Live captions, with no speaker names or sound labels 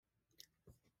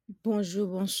Bonjour,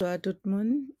 bonsoir tout le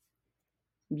monde.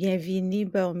 Bienvenue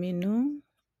parmi nous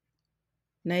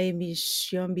dans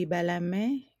l'émission Bible à la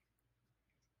main.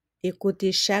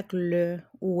 Écoutez chaque l'heure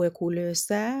où est couleur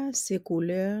ça, c'est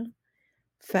couleur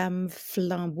femme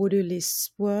flambeau de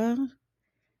l'espoir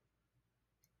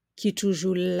qui est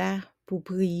toujours là pour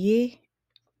prier,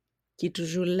 qui est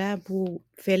toujours là pour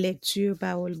faire lecture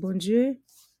parole bon Dieu.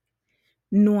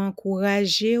 Nous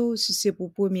encourager si c'est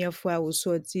pour première fois ou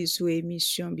sortir sur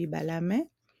émission Bible à la main.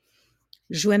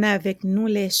 Joignez avec nous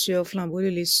les sœurs flambeau de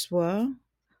l'espoir.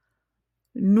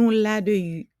 Nous là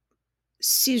de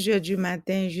 6 heures du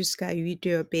matin jusqu'à 8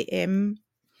 heures p.m.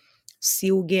 Si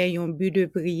vous avez un but de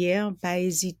prière, pas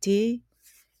hésiter.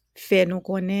 Fais-nous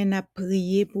connaître, n'a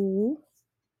prié pour vous.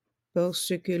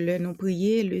 Parce que là, nous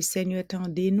prier, le Seigneur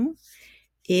tendez nous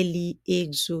et lui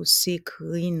exaucer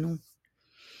cri nous.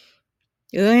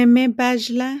 Remets page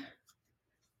là,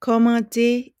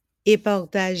 commentez et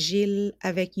partagez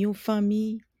avec une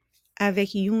famille,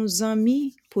 avec nos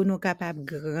amis pour nous capables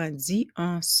de grandir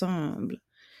ensemble.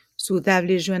 Si vous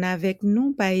voulez joindre avec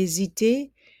nous, pas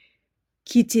hésiter.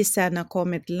 Quitter ça dans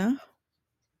comment là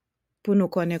pour nous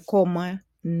connaître comment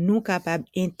nous capables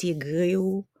d'intégrer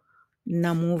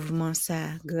dans mouvement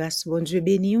ça. Grâce bon Dieu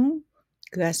béni ou,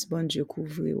 grâce bon Dieu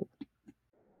couvre ou.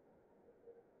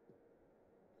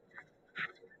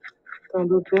 Tant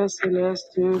de Père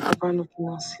céleste, Papa nous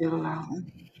financier là.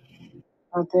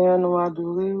 Matin, nous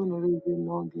adorer, nous lever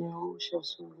non bien haut, cher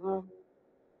Sauveur,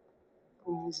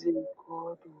 pour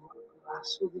miséricorde,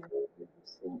 grâce, bien du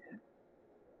Seigneur.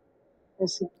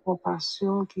 Merci pour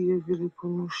compassion qui est révélée pour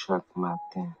nous chaque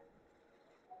matin.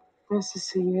 Merci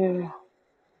Seigneur,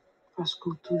 parce que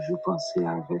vous toujours pensez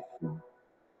avec nous.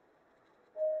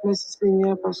 Merci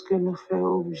Seigneur, parce que nous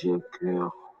faisons objet au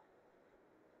cœur.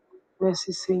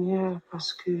 Merci Seigneur,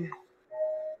 parce que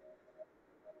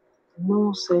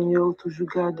nous, Seigneur, toujours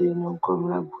gardé nous comme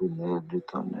la brunelle de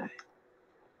ton œil.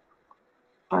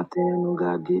 Matin, nous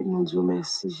garder, nous disons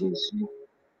merci Jésus,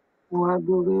 nous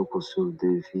adorer pour sauve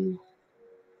de vie.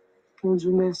 Nous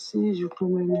disons merci, je peux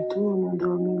même tout, nous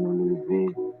dormir, nous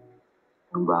lever,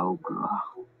 nous bas au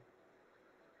gloire.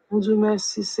 Nous disons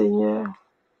merci Seigneur,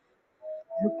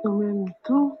 je peux même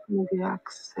tout, nous avons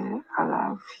accès à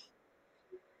la vie.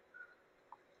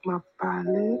 M'a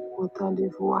parlé autant de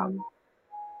voix.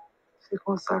 C'est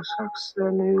comme ça chaque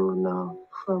semaine, nous avons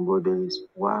flambeau de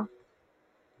l'espoir.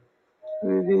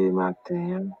 Levé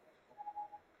matin,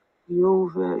 yo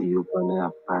ouvert, yo pendant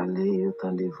à parler, yo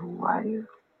tant de voix.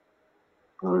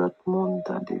 Dans l'autre monde,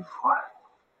 tant de voix.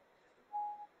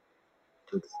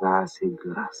 Tout ça, c'est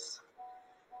grâce.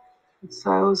 Tout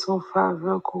ça, c'est son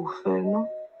faveur qu'on fait, non?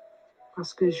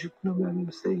 Parce que juste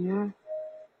nous-mêmes, Seigneur,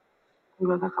 nous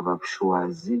sommes capables de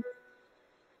choisir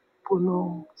pour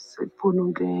nous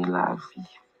gagner la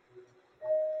vie.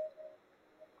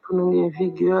 Pour nous gagner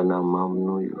vigueur dans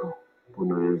nous, pour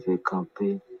nous lever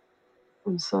camper,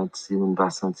 pour nous sentir, nous ne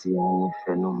pas sentir rien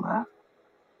faire nous mal.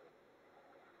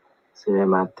 C'est le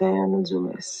matin, nous disons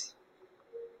merci.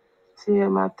 C'est le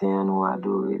matin, nous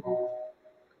adorons.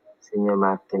 C'est le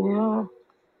matin,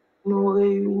 nous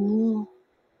réunis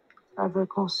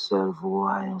avec une seule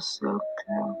voix et un seul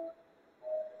cœur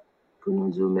pour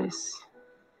nous dire merci.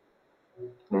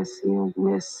 Merci, un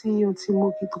petit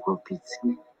mot qui est trop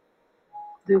petit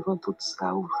devant tout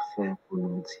ça vous fait pour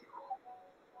nous dire.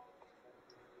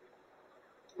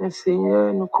 Mais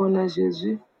Seigneur, nous connaissons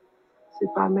Jésus.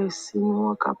 C'est pas merci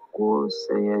nous qu'à cause,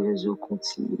 Seigneur Jésus,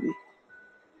 continue.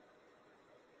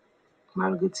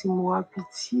 Malgré petit mot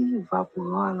petit, va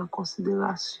prendre en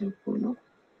considération pour nous.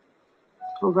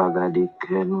 On va garder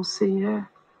cœur nous, Seigneur,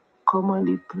 comment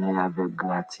il plaît avec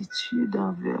gratitude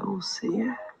envers vous,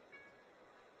 Seigneur.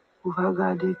 On va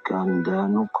regarder cœur dans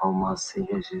nous, comment,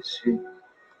 Seigneur Jésus,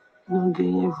 nous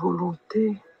gagner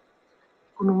volonté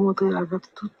pour nous montrer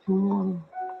avec tout le monde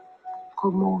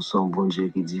comment on son bon Dieu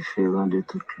qui est différent de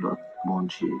tout l'autre bon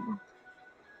Dieu.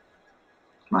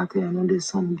 Matin, nous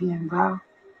descendons bien bas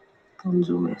pour nous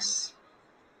dire merci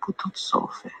pour tout ce qu'on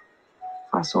fait.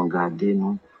 Façon garder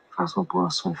nous, façon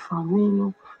prendre soin de famille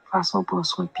nous, façon prendre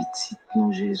soin de petite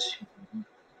nous, Jésus.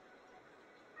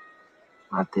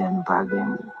 Matin, nous pas de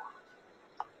mots.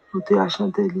 Nous te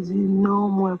chanté, nous dit non,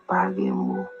 moi pas de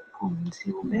mots pour me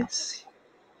dire merci.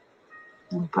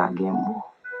 Nous pas de mots.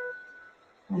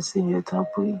 Mais Seigneur, t'en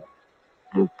prie,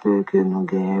 le peu que nous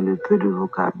gagnons, le peu de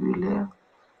vocabulaire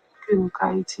que nous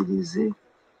avons utilisé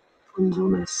pour nous dire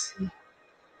merci.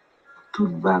 Tout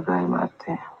bagaille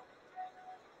matin.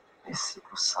 Merci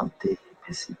pour la santé,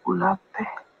 merci pour la paix,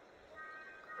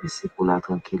 merci pour la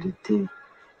tranquillité,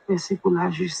 merci pour la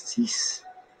justice.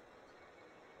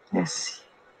 Merci.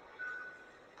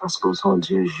 Parce que vous êtes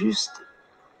Dieu juste,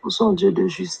 vous êtes Dieu de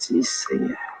justice,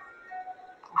 Seigneur.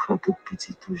 Vous faites toute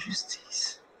petite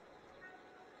justice.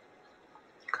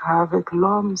 Car avec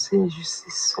l'homme, c'est une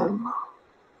justice seulement.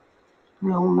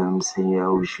 Mais vous-même,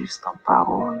 Seigneur, vous juste en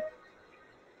parole,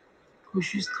 vous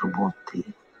juste en bonté,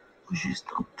 vous juste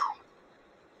en tout.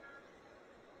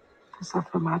 Que ça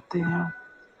fait matin,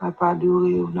 on n'a pas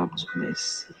adoré, on a dit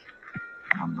merci.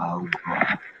 En bas ou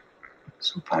gloire.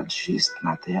 Si vous pas juste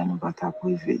matin, nous va pas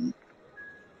priver.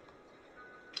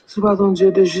 Si vous pas ton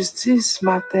Dieu de justice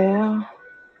matin,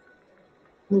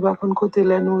 nous va prendre côté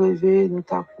là nous réveiller, nous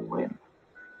t'apprendre.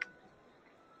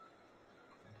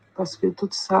 Parce que tout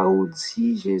ça ou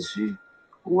dit Jésus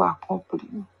ou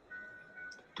accompli.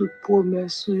 Toute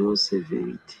promesse sur eux, c'est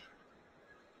vérité.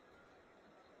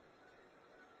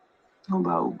 Nous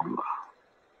va au gloire.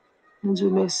 Nous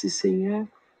disons merci Seigneur,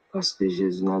 parce que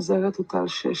Jésus Nazareth, tout a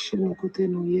cherché nous côté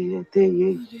nous y était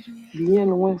bien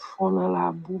loin fond dans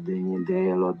la boue, bien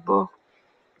derrière l'autre bord.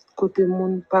 Côté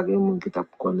monde, pas de monde qui t'a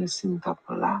connaît si nous t'a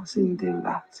là, si nous t'es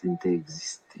là, si nous t'es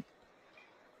existé.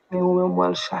 Mais nous-mêmes, on va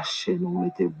le chercher, nous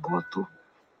mettons bateau.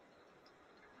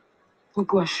 Nous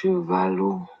prenons cheval,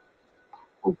 nous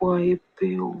prenons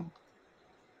épée, ou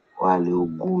aller au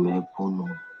gourmet pour nous.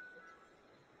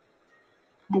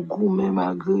 Nous gourmet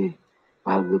malgré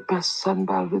personne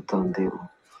ne veut tendre.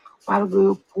 Malgré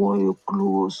le point, le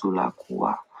clou sur la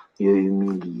croix, il est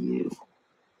humilié.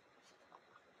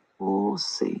 Oh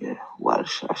Seigneur, on va le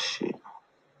chercher.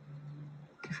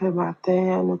 Qui fait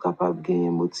matin, nous sommes capables de gagner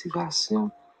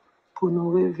motivation pour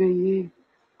nous réveiller.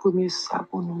 Premier ça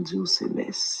pour nous dire c'est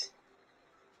merci.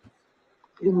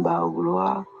 Et nous bas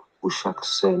gloire pour chaque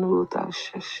soeur nous avons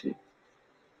cherché.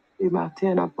 Et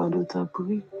matin, on a pas de temps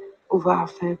pris. On va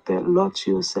faire l'autre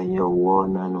au Seigneur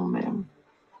dans nous-mêmes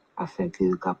afin qu'il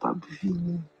soit capable de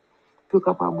venir, qu'il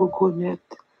soit capable de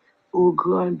connaître aux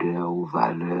grandeurs, aux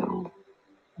valeurs, aux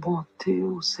bontés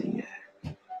au Seigneur.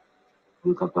 Qu'il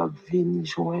soit capable de venir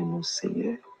joindre au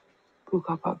Seigneur. Qu'il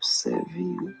soit capable de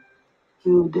servir.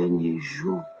 Et au dernier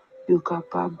jour, qu'il soit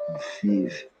capable de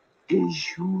vivre et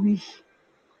jouir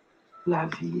la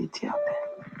vie éternelle.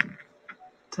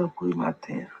 Tant pis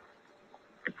matin.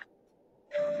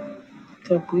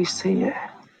 Tant pis Seigneur.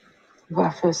 Va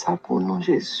faire ça pour nous,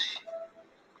 Jésus.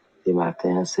 Et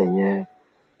matin, Seigneur,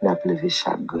 n'a levé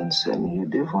chaque grande seigneur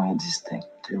devant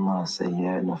indistinctement,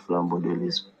 Seigneur, nos flambeaux de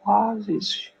l'espoir,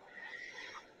 Jésus.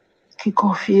 Qui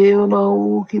confie en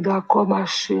nous, qui d'accord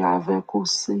marcher avec au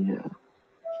Seigneur.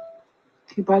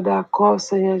 Qui pas d'accord,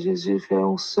 Seigneur Jésus, faire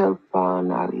un seul pas en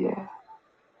arrière.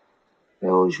 Mais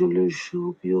au jour le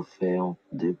jour, puis au faire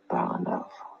deux pas en avant.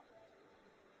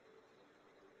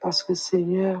 Parce que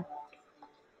Seigneur,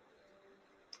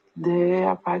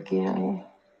 derrière, pas rien.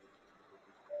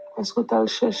 Parce que tu as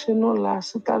cherché nous là,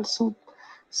 si tu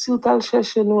as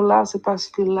cherché nous là, c'est parce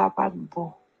que là, pas de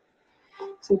bon.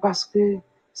 C'est parce que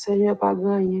Seigneur, pas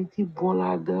rien qui est bon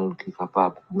là-dedans, qui est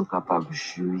capable, nous capable de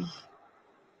jouir.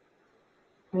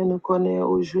 Mais nous connaissons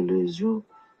au jour le jour,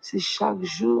 si chaque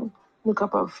jour, nous sommes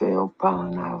capables de faire un pas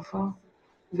en avant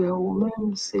vers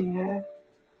nous-mêmes, Seigneur,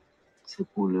 c'est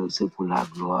pour la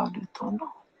gloire de ton nom.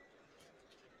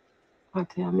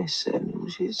 Matin, mes sœurs, nous,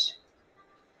 Jésus,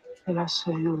 et la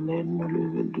sœur Yolène, me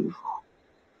lever devant.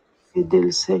 Aider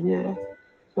le Seigneur,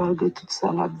 malgré tout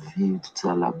ça, la vie, tout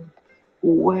ça, la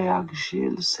ouais, avec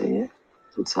le Seigneur,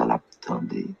 tout ça, la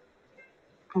tendez.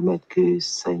 Permettre que,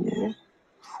 Seigneur,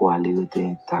 faut aller rester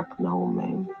intact dans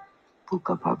nous-mêmes pour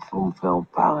capable de faire un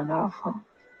pas en avant.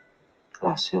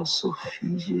 La sœur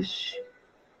Sophie, Jésus,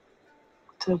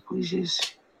 te prie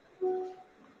Jésus,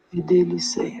 aider le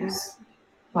Seigneur,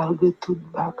 malgré toute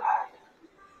bagaille.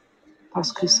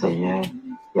 Parce que, Seigneur,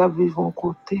 il y a vivre un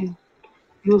côté,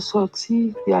 il est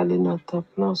sorti, il allé dans le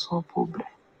temple sans problème.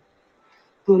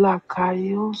 De la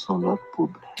caillou, son autre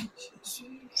problème.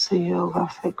 Seigneur va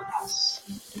faire grâce.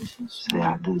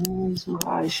 Seigneur Denise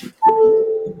va agir pour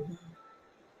lui.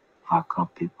 Va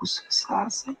camper pour ce ça,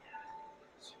 Seigneur.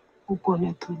 Pour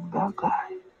connaître toute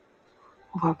bagaille.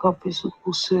 On va camper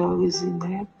pour sœur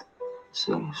Résinette,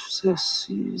 sœur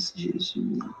Suze,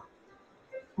 Jésus.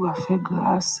 On va faire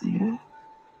grâce, Seigneur.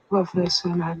 On va faire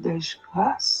sœur Nadège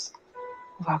grâce.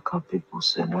 On va camper pour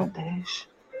sœur Nadège.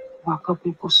 On va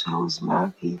camper pour sœur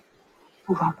Rosemary.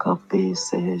 On va camper,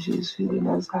 Seigneur Jésus de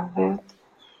Nazareth.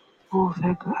 Pour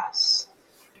faire grâce.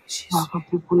 On va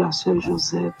camper pour la sœur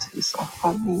Josette et sa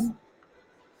famille.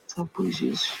 C'est pour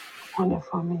Jésus. Pour la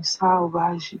famille, ça, on va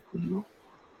agir pour nous.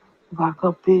 On va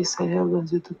camper, Seigneur, dans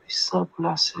Dieu Tout-Puissant, pour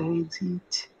la sœur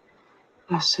Edith,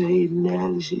 la sœur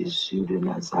Enel, Jésus de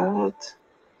Nazareth.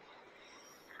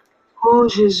 Oh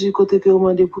Jésus, côté que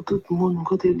demandé pour tout le monde,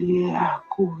 côté lié à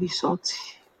courir,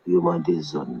 sortir, demandé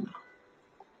zone.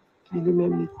 Et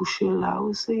lui-même, il couché là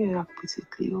aussi, avec petit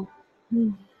Cléo.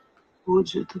 Oh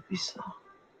Dieu Tout-Puissant.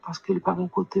 Parce qu'il n'a pas un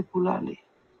côté pour l'aller.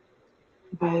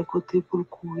 Il n'a pas un côté pour le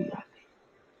courir aller.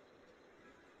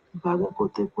 Il n'a pas un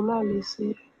côté pour l'aller,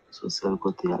 c'est son seul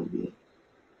côté à lui.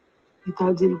 Il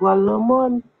t'a dit, il voit le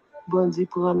monde, bandit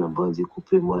prend, bandit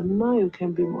couper le monde, non, il n'y a aucun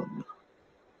bémol.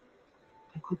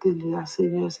 Écoutez, la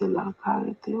Seigneur, c'est là qu'il a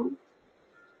arrêté.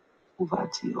 On va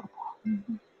dire,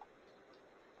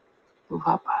 on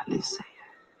va parler, Seigneur.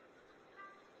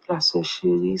 La sœur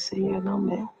chérie, Seigneur, non,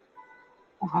 mais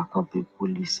on va camper pour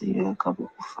lui, Seigneur, camper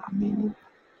pour la famille.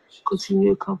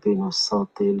 Continuer à camper nos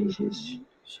santé, Jésus.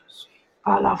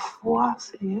 Par la foi,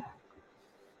 Seigneur,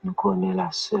 nous connaissons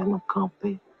la sœur, nous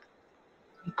camper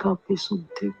sous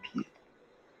 2 pieds,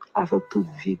 avec toute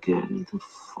vigueur et toute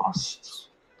force,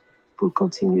 pour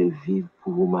continuer à vivre,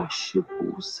 pour marcher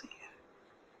pour vous, Seigneur.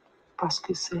 Parce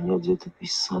que, Seigneur Dieu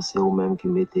Tout-Puissant, c'est vous-même qui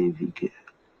mettez vigueur.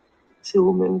 C'est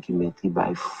vous-même qui mettez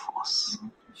la force.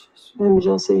 Même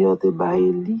Jean, Seigneur, te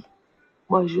baillé,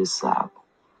 manger ça,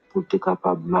 pour être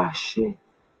capable de marcher,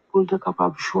 pour être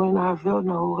capable de joindre avec dans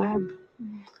le rêve.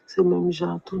 C'est même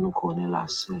Jean, tout nous connaît la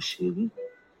sœur chérie.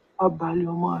 On va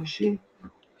manger,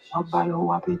 on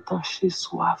va étancher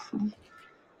soif,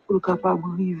 pour être capable de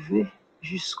arriver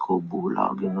jusqu'au bout,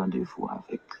 là, on a rendez-vous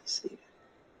avec Christ.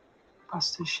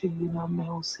 Parce que chérie, dans la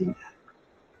main au Seigneur,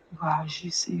 va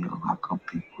agir, Seigneur, va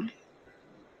camper pour lui.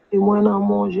 Et moi, dans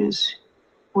mon Jésus,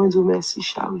 moi, je vous remercie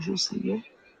chaque jour, Seigneur.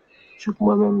 Je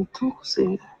moi-même tout,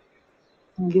 Seigneur,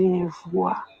 j'ai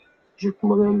voix. Je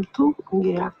moi-même tout,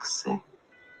 j'ai accès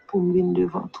pour me venir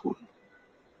devant toi.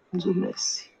 Je vous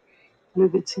remercie. Le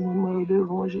petit moment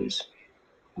devant Jésus,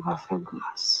 on va faire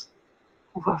grâce.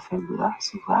 On va faire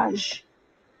grâce, on va agir.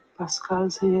 Parce que le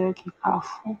Seigneur qui est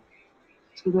fou,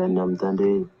 c'est maintenant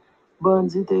des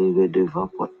bandits arrivés devant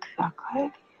porte la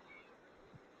caille.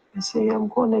 Le Seigneur me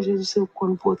connaît, Jésus, c'est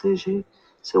qu'on protéger,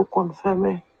 c'est qu'on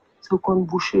fermer, c'est qu'on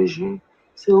boucher,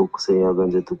 c'est au Seigneur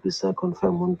Dieu Tout-Puissant qu'on fait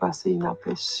monde passer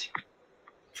inaperçu.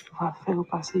 On va faire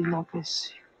passer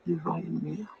inaperçu devant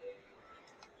l'ennemi.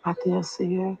 Matin,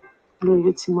 Seigneur, le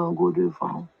vêtement go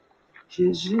devant.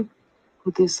 Jésus,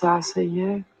 côté ça,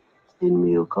 Seigneur,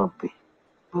 l'ennemi au campé.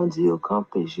 Bandit au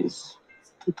campé, Jésus.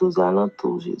 Tout aux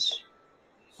alentours, Jésus.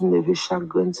 On lève chaque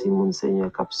grand monde,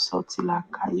 Seigneur, qui a sorti la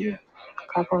caille,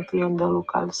 qui a entré dans le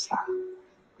local ça.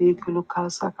 Et que le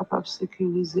local ça capable de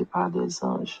sécuriser par des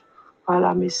anges, par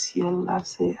la messielle là,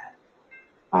 Seigneur.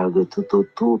 Malgré tout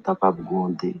autour, t'as pas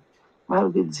grondé.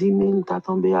 Malgré 10 000, t'as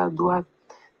tombé à droite,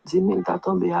 10 000, t'as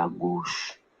tombé à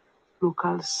gauche.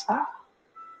 Local ça,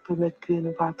 permettre que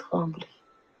ne pas trembler.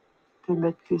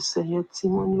 Permettre que Seigneur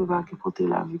Timon va porter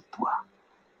la victoire.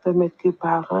 Permettre que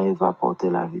parents va porter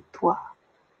la victoire.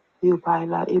 Et pas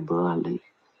là ébranler.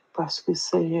 Parce que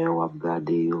Seigneur va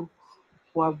garder,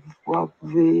 va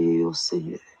veiller au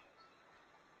Seigneur.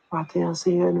 Matin,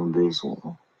 Seigneur, nous avons besoin.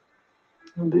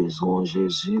 Nous avons besoin de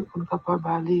Jésus pour nous capables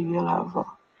d'aller vers l'avant.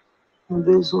 Nous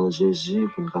avons besoin de Jésus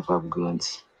pour nous capables de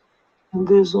grandir. Nous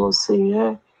avons besoin du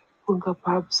Seigneur pour nous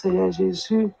capables, Seigneur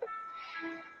Jésus.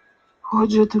 Oh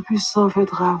Dieu Tout-Puissant, fait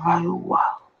travail. Wow.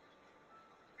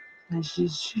 Mais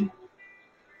Jésus,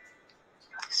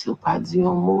 si vous pas dit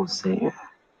un mot, Seigneur,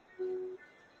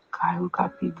 car vous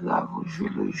capez grave au jour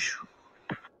le jour.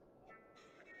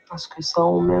 Parce que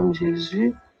sans vous-même,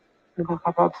 Jésus, nous ne sommes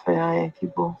pas capables de faire rien qui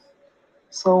est bon.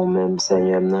 Sans vous-même,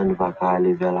 Seigneur, nous ne pouvons pas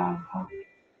aller vers l'avant.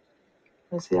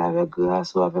 Mais c'est avec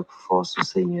grâce ou avec force,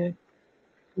 Seigneur,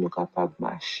 nous sommes capables de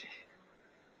marcher.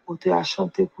 Ou te a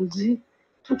chanté pour dire,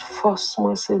 toute force,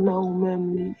 moi, c'est dans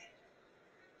vous-même.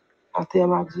 En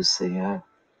termes du Seigneur,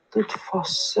 toute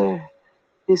force,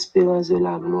 l'espérance de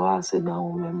la gloire, c'est dans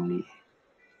vous-même.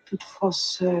 Toute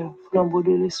force, flambeau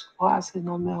de l'espoir, c'est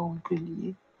dans vous-même que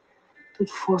lié. Toute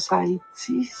force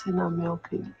Haïti, c'est dans vous-même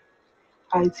que lié.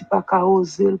 Haïti pas qu'à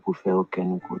oser pour faire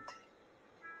aucun côté.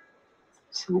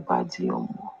 Si vous pas dit un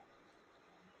mot.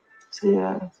 C'est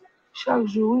chaque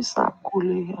jour, ça a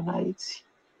coulé en Haïti.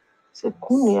 C'est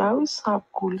Kounia, oui, ça a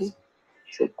coulé.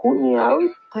 C'est Kounia, oui,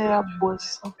 terre à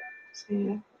boisson.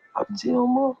 C'est à dire un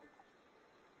mot.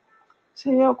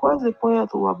 C'est quoi, c'est pour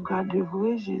être ou à regarder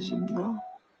vrai, Jésus, non.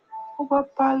 On va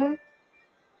parler.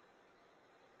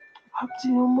 À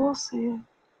dire un mot, c'est. Nous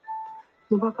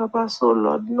ne pouvons pas passer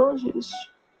l'ordre, non, Jésus.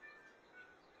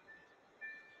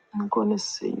 Nous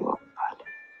connaissons Seigneur parler.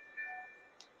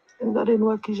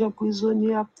 Regardez-nous qui j'ai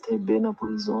prisonnier à TB dans la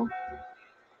prison.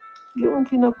 Il y a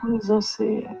qui dans la prison,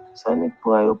 c'est. Ça n'est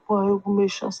pas pour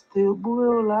méchanceté.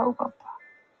 Vous là, ou papa.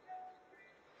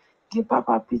 Gen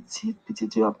papa petit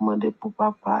yo ap mande pour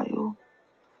papa yo.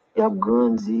 Y ap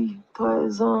grandi,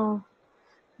 13 ans,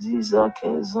 10 ans,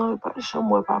 15 ans, yo pa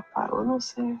jamais papa yo, non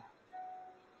c'est.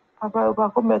 Papa yo pa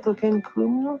commettre aucun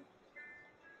crime, non.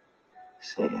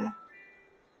 C'est,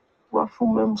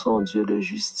 ou même son Dieu de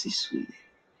justice, oui.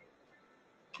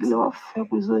 Qui leur fait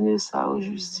prisonnier ça au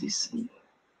justice,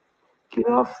 qui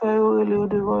leur fait aller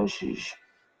devant juge.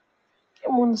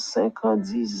 Qui moun 5 ans,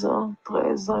 10 ans,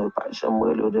 13 ans, yo pa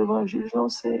jamais aller devant juge, non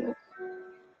c'est.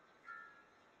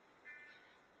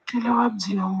 Qui leur a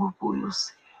dit un mot pour eux,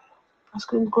 c'est. Parce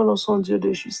que nous connaissons Dieu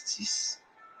de justice.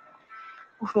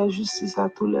 Pour faire justice à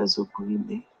tous les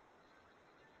opprimés.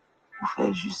 Pour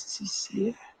faire justice,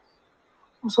 c'est.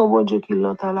 Nous sommes bon Dieu qui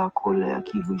lente à la colère,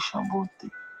 qui riche en bonté.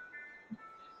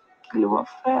 Qui va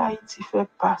faire Haïti fait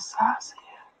pas ça, c'est.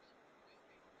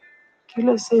 Qui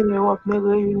le Seigneur va me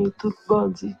réunir tout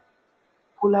bandit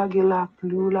pour laguer la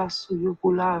pluie ou la souille,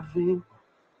 pour laver,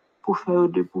 pour faire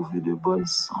dépourvu de bon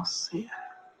sens, c'est.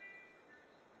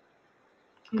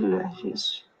 Qui le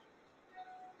Jésus.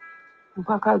 Nous ne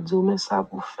pouvons pas dire mais ça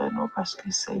pour faire, non, parce que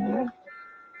Seigneur,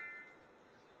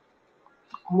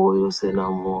 moi, c'est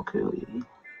dans mon cœur.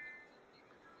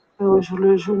 Et au jour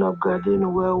le jour, nous avons gardé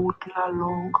nous route la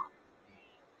longue.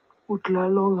 Route la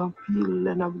longue en pile, nous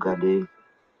avons gardé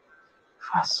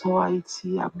façon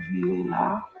Haïti à vivre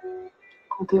là,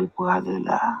 quand elle pourra aller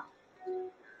là.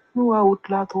 Nous avons route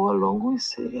là trop longue, oui,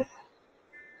 c'est.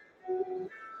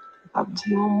 Pas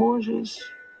dire un mot, Jésus.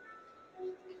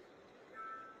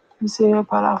 Mais Seigneur,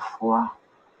 par la foi,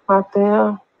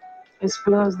 matin,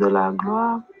 espérance de la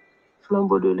gloire,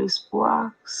 flambeau de l'espoir,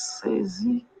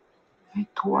 saisis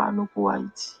victoire nous pour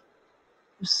Haïti.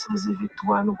 Nous saisissons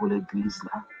victoire nous pour l'église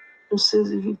là. Nous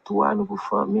saisissons victoire nous pour la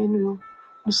famille nous.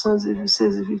 Nous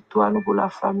saisissons victoire nous pour la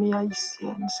famille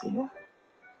haïtienne, Seigneur.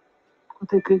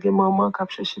 Côté que maman qui a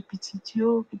cherché petit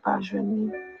yo, qui pas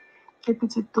jeune. Que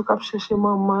petit tout qui a cherché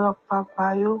maman,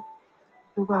 papa yo,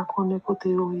 nous va connaître côté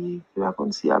yo. Nous va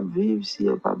connaître si elle vivre, si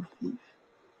elle pas vivre.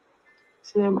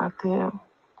 C'est un matin.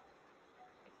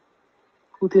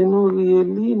 Côté nous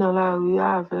réunis dans la rue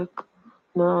avec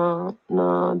dans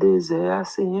le désert,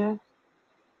 Seigneur.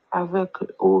 Avec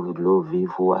l'eau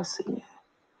vive, Seigneur.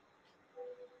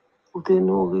 Pour te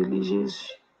nourrir,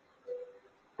 Jésus.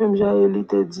 Même Jean-Élie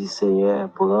te dit, Seigneur,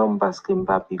 prends parce que je ne suis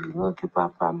pas plus grand que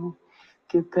papa,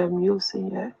 que père mieux,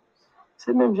 Seigneur.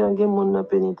 C'est même Jean qui mon dans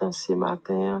pénitencier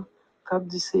matin, qui a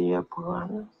dit, Seigneur, prends.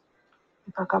 Il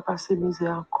n'est pas capable de passer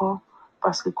misère encore,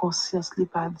 parce que conscience n'est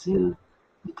pas dit,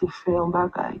 il te fait un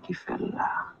bagage qui fait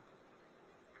là.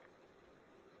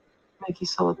 Mais qui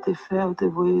sort te faire, te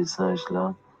voyer les anges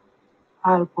là,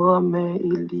 à le prendre, mais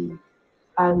il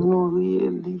à nourrir,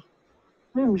 il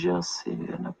même Jean,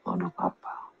 Seigneur, n'a pas de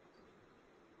papa.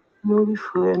 Nous, les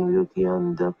frères, nous qui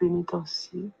sommes dans le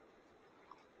pénitencier,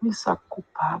 nous sommes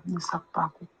coupables, nous ne sommes pas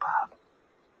coupables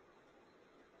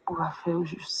pour faire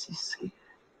justice.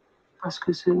 Parce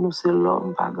que c'est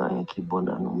l'homme, pas rien qui est bon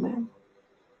dans nous-mêmes.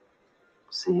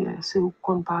 C'est où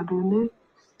qu'on pardonne,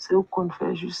 c'est où qu'on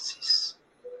fait justice.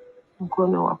 Nous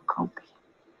connaissons camper.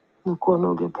 Nous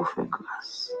connaissons pour faire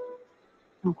grâce.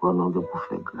 Nous connaissons pour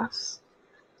faire grâce.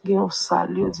 Il y a un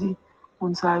salut, dit,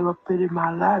 on s'est appelé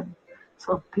malade,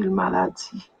 sans pile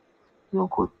maladie. D'un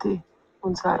côté,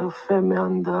 on s'est fermé en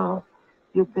dedans,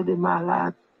 il y a des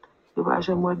malades, il n'y a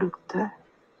jamais de docteur,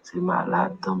 c'est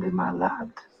malade, tombé malade.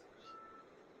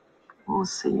 Oh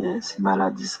Seigneur, si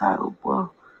maladie ça reprend,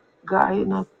 gagne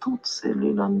dans toutes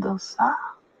cellules dans ça,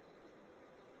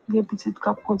 il y a une petite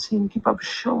qui continue, qui ne peut pas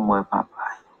chambre papa,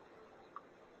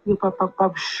 il ne peut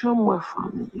pas chambre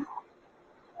famille.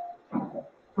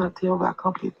 Maintenant, on va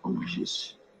camper pour nous,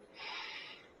 Jésus.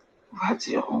 On va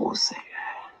dire un mot, Seigneur.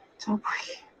 T'en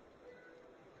prie.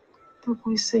 T'en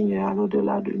prie, Seigneur, à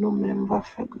l'au-delà de nous-mêmes, va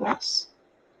faire grâce.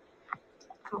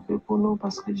 Camper pour nous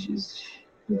parce que Jésus,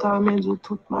 nous t'a amené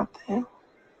tout matin,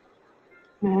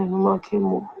 mais nous manquons de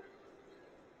mots.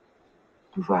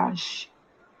 Nous va agir.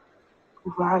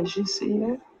 Nous va agir,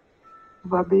 Seigneur. Nous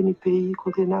va bénir le pays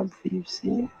côté nous vivre,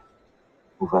 Seigneur.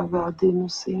 Nous va garder nous,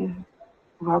 Seigneur.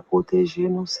 Nous va protéger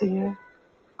nous, Seigneur.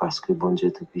 Parce que bon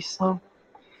Dieu Tout-Puissant,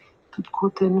 tout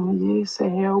côté nous y est,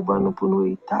 Seigneur, ou nous pour nos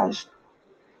héritages.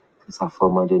 C'est sa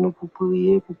forme de nous pour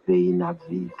prier, pour pays nous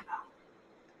vivre.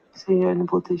 Seigneur, nous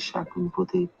protège chaque, nous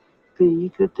protège pays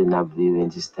que nous vivons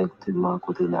indistinctement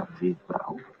côté nous vivre.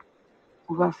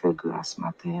 On va faire grâce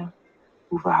matin,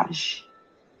 on va agir,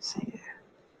 Seigneur.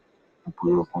 Nous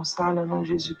prions comme ça, dans le nom de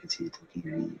Jésus-Christ qui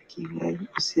vit, qui règne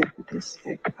au siècle des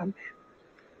siècles. Amen.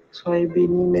 Soyez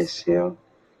bénis, mes sœurs,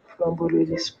 flambeau de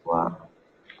l'espoir.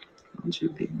 Dieu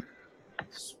béni.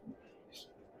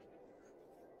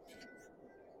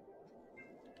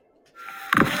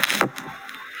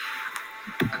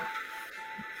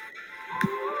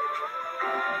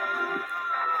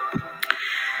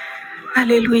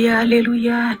 Alléluia,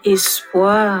 alléluia.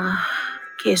 Espoir.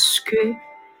 Qu'est-ce que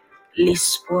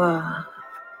l'espoir?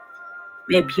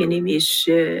 Mes bien-aimés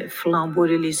sœurs, flambeau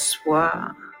de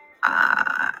l'espoir.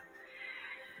 Ah,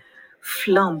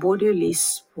 flambeau de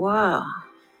l'espoir.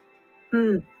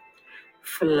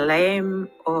 Flame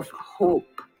of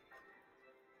hope.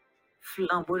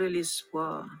 Flambeau de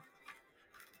l'espoir.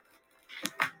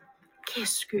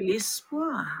 Qu'est-ce que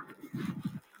l'espoir?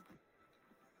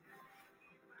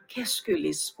 Qu'est-ce que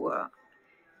l'espoir?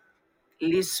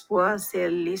 L'espoir, c'est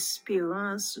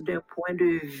l'espérance d'un point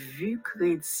de vue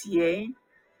chrétien,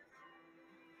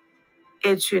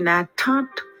 est une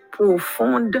attente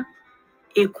profonde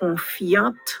et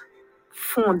confiante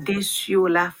fondée sur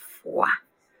la foi.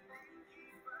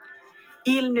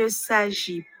 Il ne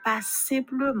s'agit pas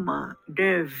simplement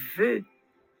d'un vœu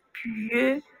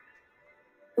pieux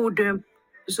ou d'un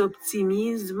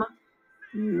optimisme,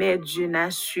 mais d'une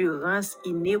assurance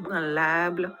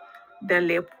inébranlable dans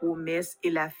les promesses et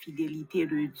la fidélité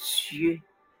de Dieu.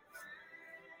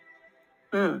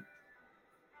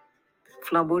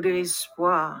 Flambeau de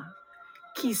l'espoir.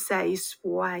 Qui ça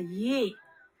espoyé?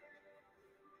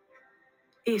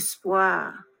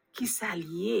 Espoir. Qui ça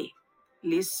lié?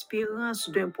 L'espérance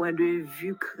d'un point de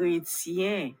vue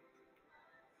chrétien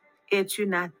est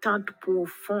une attente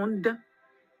profonde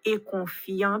et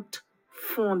confiante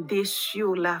fondée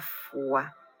sur la foi.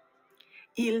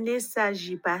 Il ne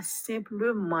s'agit pas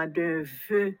simplement d'un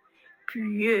vœu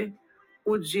pieux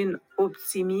ou d'un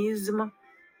optimisme,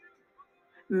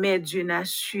 mais d'une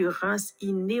assurance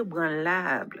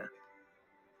inébranlable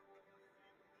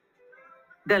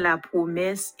dans la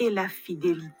promesse et la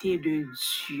fidélité de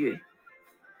Dieu.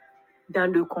 Dans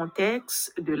le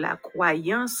contexte de la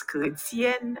croyance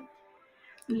chrétienne,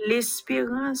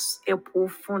 l'espérance est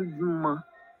profondément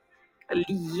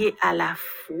liée à la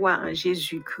foi en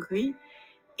Jésus-Christ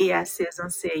et à ses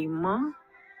enseignements,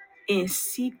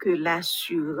 ainsi que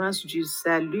l'assurance du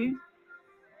salut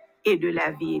et de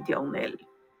la vie éternelle.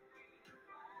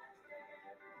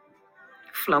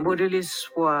 Flambeau de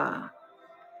l'espoir.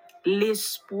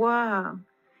 L'espoir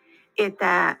est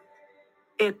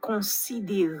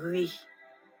considéré,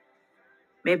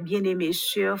 mes bien-aimés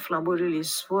sœurs, flambeau de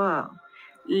l'espoir,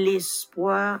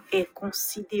 l'espoir est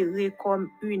considéré comme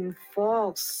une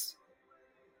force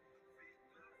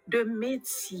de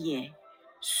maintien,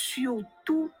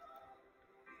 surtout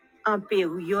en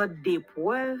période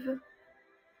d'épreuve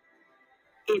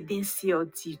et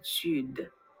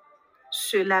d'incertitude.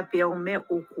 Cela permet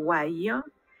aux croyants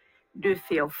de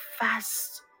faire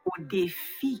face aux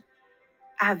défis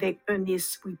avec un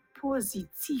esprit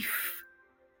positif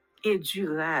et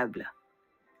durable,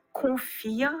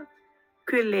 confiant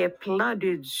que les plans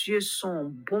de Dieu sont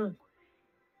bons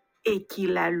et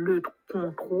qu'il a le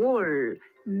contrôle,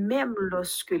 même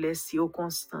lorsque les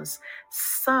circonstances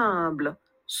semblent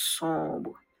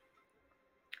sombres.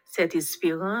 Cette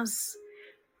espérance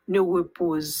ne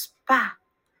repose pas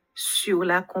sur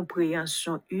la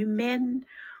compréhension humaine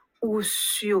ou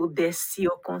sur des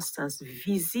circonstances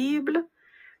visibles,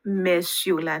 mais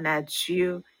sur la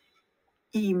nature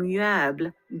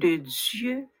immuable de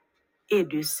Dieu et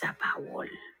de sa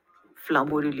parole.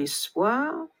 Flambeau de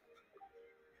l'espoir,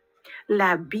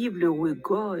 la Bible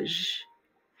regorge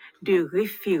de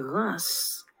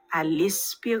références à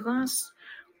l'espérance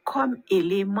comme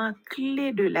élément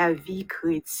clé de la vie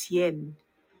chrétienne.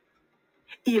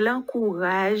 Il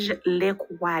encourage les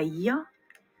croyants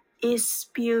à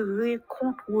espérer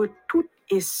contre toute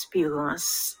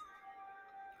espérance.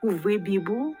 Ouvrez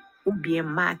Bible ou bien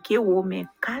marquez Romains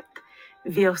 4,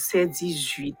 verset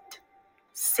 18.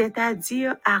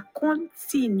 C'est-à-dire à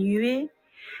continuer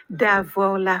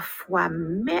d'avoir la foi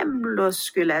même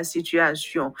lorsque la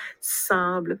situation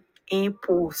semble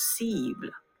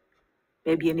impossible.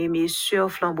 Mes bien-aimés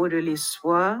sœurs, flambeau de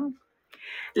l'espoir,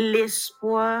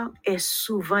 l'espoir est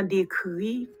souvent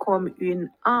décrit comme une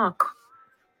ancre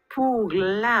pour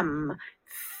l'âme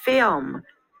ferme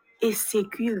et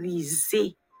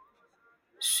sécurisée.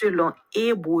 Selon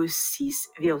Hébreux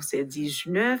 6, verset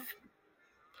 19,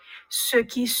 ce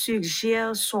qui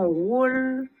suggère son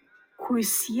rôle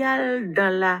crucial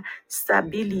dans la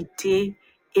stabilité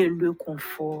et le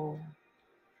confort.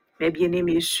 Mes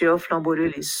bien-aimés sœurs, flambeau de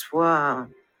l'espoir,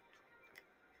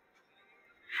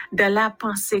 dans la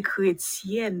pensée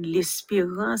chrétienne,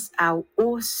 l'espérance a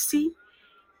aussi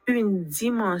une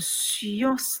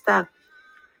dimension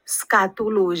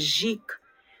scatologique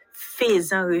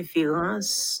faisant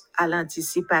référence à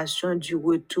l'anticipation du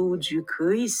retour du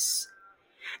Christ.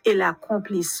 et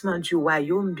l'accomplissement du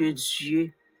royaume de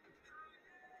Dieu.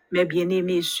 Mes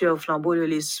bien-aimés sur flambeau de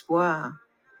l'espoir,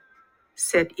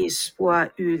 cet espoir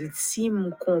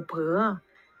ultime comprend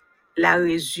la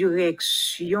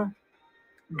résurrection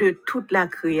de toute la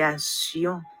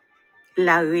création,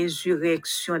 la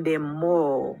résurrection des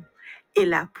morts et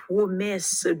la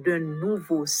promesse d'un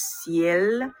nouveau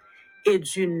ciel et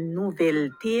d'une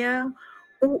nouvelle terre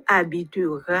où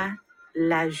habitera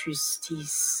la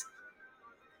justice.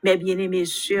 Mes bien-aimés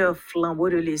sœurs, flambeaux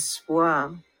de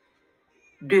l'espoir,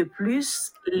 de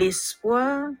plus,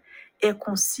 l'espoir est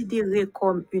considéré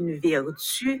comme une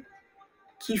vertu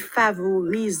qui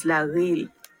favorise la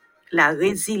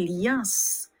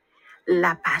résilience,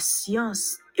 la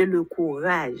patience et le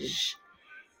courage.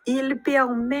 Il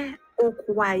permet aux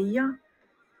croyants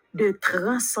de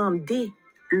transcender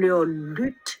leur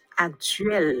lutte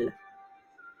actuelle,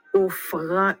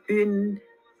 offrant une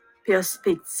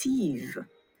perspective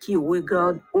qui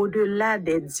regarde au-delà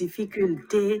des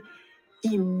difficultés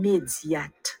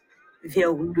immédiates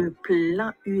vers le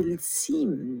plan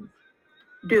ultime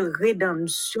de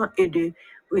rédemption et de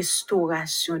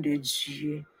restauration de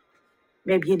Dieu.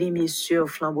 Mes bien-aimés sœurs,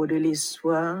 flambeaux de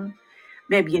l'espoir,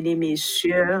 mes bien-aimés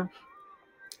sœurs,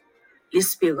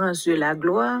 l'espérance de la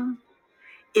gloire,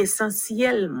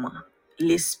 essentiellement,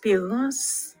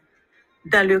 l'espérance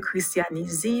dans le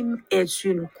christianisme est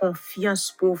une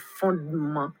confiance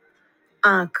profondément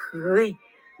ancrée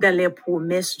dans les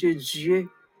promesses de Dieu,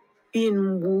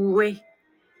 une bouée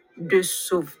de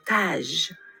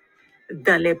sauvetage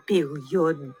dans les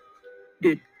périodes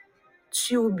de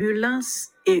turbulence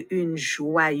et une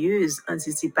joyeuse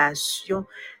anticipation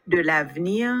de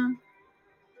l'avenir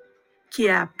qui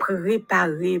a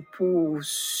préparé pour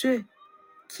ceux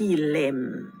qui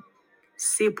l'aiment.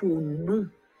 C'est pour nous.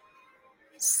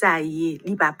 Ça y est,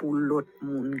 li pas pour l'autre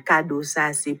monde. Cadeau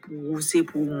ça, c'est pour vous, c'est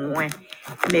pour moi.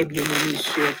 Mais bien aimés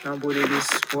sœurs, flambeau de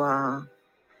l'espoir,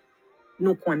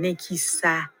 nous connaissons qui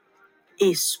ça,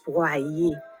 espoir y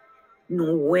est.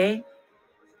 Nous ouais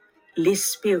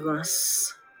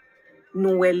l'espérance.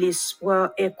 Nous ouais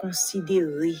l'espoir est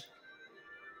considéré.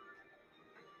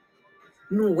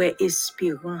 Nous ouais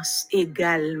espérance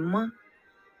également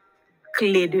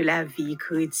clé de la vie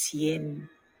chrétienne.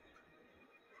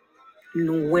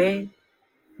 Nous ouais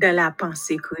dans la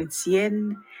pensée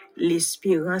chrétienne,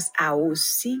 l'espérance a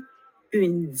aussi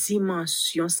une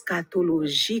dimension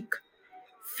scatologique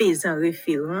faisant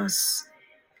référence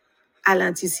à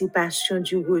l'anticipation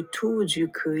du retour du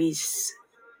Christ.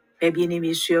 Mes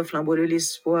bien-aimés sœurs, flambeaux de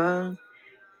l'espoir,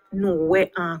 nous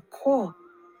ouais encore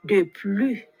de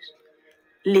plus,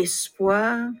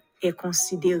 l'espoir est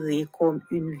considéré comme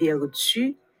une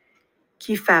vertu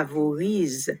qui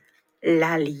favorise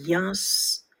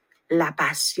l'alliance, la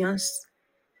patience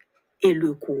et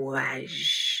le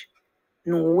courage.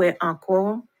 Nous ouais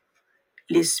encore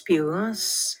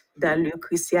l'espérance dans le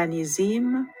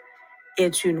christianisme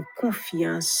est une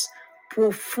confiance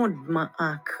profondément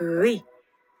ancrée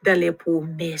dans les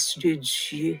promesses de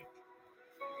Dieu.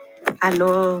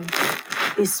 Alors,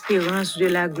 espérance de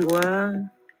la gloire,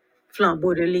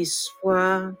 flambeau de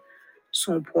l'espoir,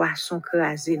 son poisson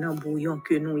crasé dans le bouillon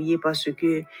que nous y est parce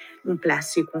que nous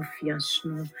plaçons confiance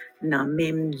nous dans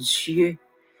même Dieu.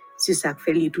 C'est ça qui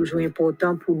fait toujours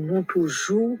important pour nous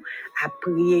toujours à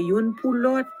prier une pour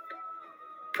l'autre.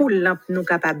 Pour lampe nous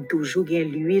capable toujours gagner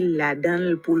l'huile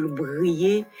là-dedans pour le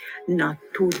briller dans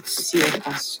toutes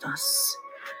circonstances.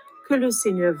 Que le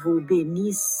Seigneur vous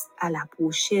bénisse. À la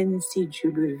prochaine si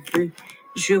Dieu le veut.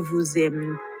 Je vous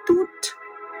aime toutes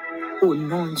au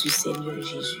nom du Seigneur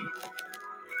Jésus.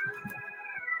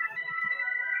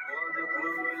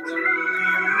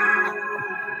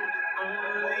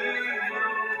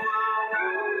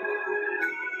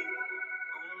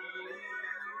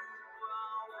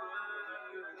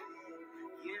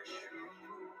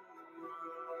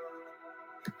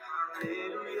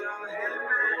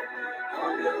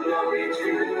 All the glory to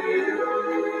you.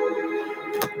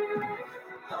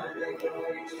 All the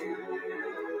glory to you.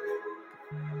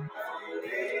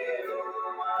 Only you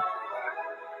are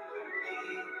worthy.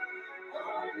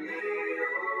 Only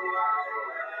you are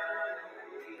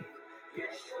worthy.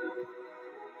 Yeshua,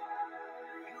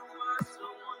 you are so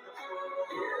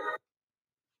wonderful.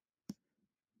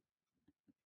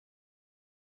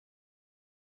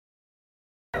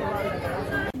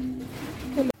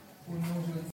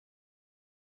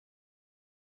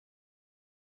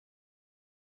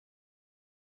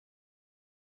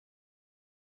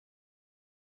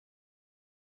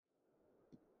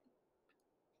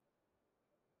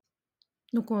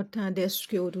 Nous contents d'être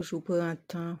que vous toujours prend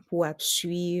temps pour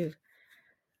suivre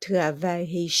travail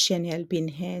Haitian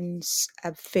Helping Hands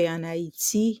a fait en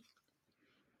Haïti.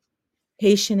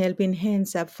 Haitian Helping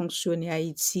Hands a fonctionné en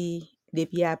Haïti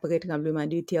depuis après tremblement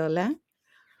de terre là.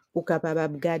 Ou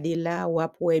capable garder là ou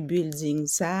après building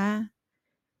ça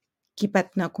qui pas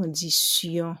dans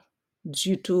condition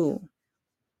du tout.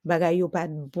 Bagay yo pas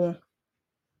bon.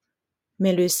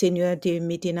 Mais le Seigneur te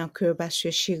mette dans cœur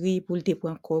pasteur chéri pour te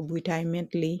prendre corps retirement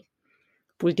li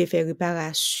pour te faire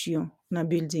réparation dans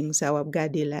building ça ou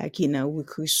garder là qui dans rue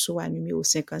Crusoe numéro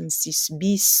 56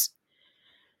 bis.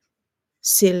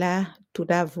 C'est là tout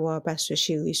avoir pasteur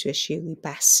chéri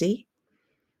passé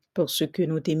parce que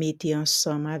nous te metté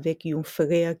ensemble avec un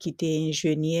frère qui était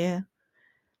ingénieur.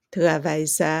 Travail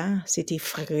ça, c'était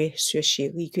frère ce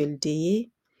chéri que le te.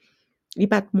 Il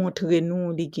pas te montrer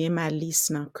nous li gen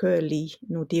malice dans cœur li,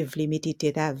 nous te vle mettre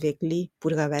tête avec lui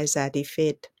pour travail ça te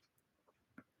fait.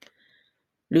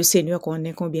 Le Seigneur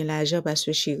connaît combien l'argent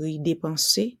pasteur chéri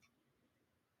dépensé,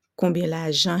 combien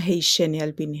l'argent Haitian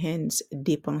Helping Hands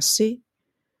dépensé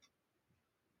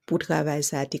pour travail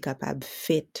ça te capable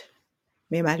fait.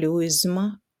 Mais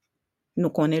malheureusement, nous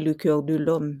connaît le cœur de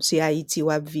l'homme, c'est Haïti ou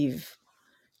vivre.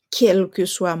 Quel que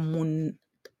soit moun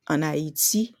en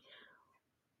Haïti,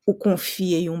 ou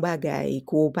confier yon bagay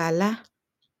ko pa la,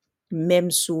 même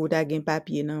si ou ta gen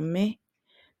papier nan main,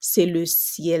 c'est le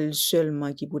ciel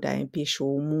seulement qui peut empêcher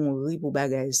ou mourir pour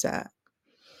bagay ça.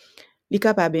 Li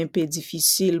capable un peu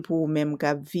difficile pour même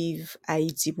k'ap vivre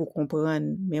Haïti pour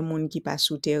comprendre, même moun qui pas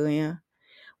souterrain.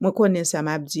 Moi connais ça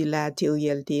m'a dit là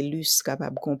Teriel Telus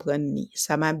capable comprendre ni.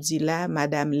 Ça m'a dit là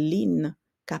madame Lynn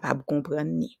capable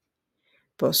comprendre ni.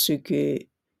 Parce que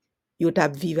yo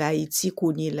tap vive Haïti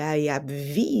konye la y ap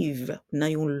vive dans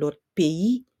yon lot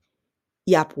pays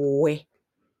y ap ouais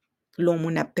l'on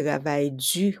moun ap travail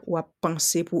du ou ap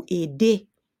penser pour aider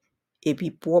et puis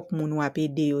propre moun ou ap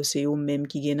aider yo c'est yo même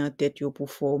qui gen en tête yo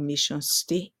pour faire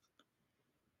méchanceté.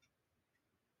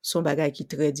 Son bagay qui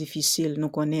très difficile, nous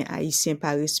connaît haïtien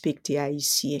pas respecter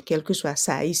haïtien, quel que soit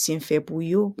ça haïtien fait pour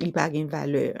yo, il pas gen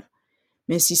valeur.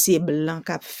 Mais si c'est blanc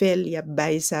k'ap fait, y ap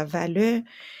bay sa valeur.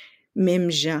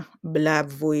 Même gens blanc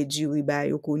voye du riba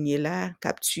yo konye la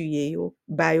k'ap tuye yo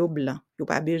ba yo blanc yo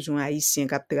pas besoin haïtien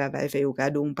k'ap travail fait yo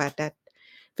cadeau un patate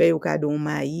fait yo cadeau un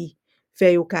maïs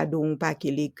fait yo cadeau un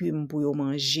paquet légumes pour yo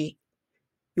manger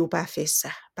yo pas fait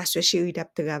ça parce que chéri t'a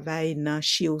travail dans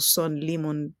Chilson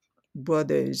Lemon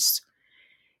Brothers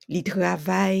li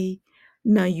travail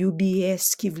dans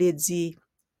UBS qui veut dire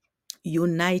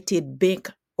United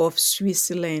Bank of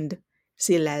Switzerland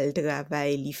c'est là le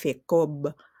travail li fait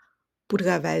cob pour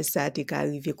travail ça te ka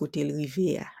arrivé côté le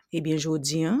rivé a. Eh bien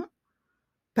jodi an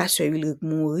pasteur Ulrich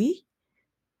mouri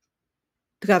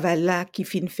travail là qui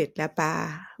fin fait là pas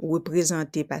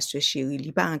représenter pasteur chéri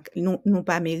li pas non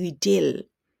pas mérité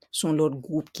son l'autre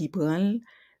groupe qui prend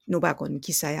nous pas konn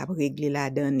qui ça y a régler la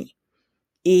donné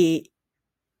et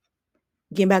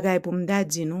gen bagay pour m'da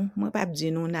di non moi pas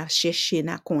di non n'a chercher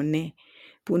n'a connaît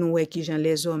pour nous wè qui jan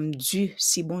les hommes du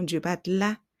si bon Dieu pas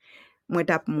là moi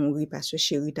tap mouri parce que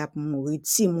chéri tap mouri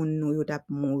ti moun nou yo tap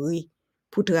mouri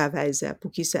pour travail ça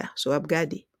pour qui ça so ap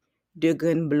gade deux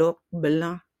grains blocs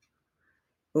blancs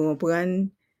on prend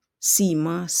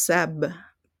ciment sable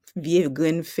vieux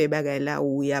grain fait bagay là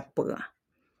où y a prend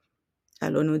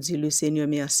alors nous dit le Seigneur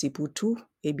merci pour tout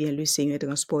et bien le Seigneur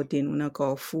transporter nous dans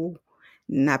Carrefour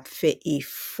n'a fait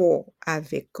effort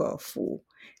avec Carrefour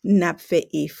n'a fait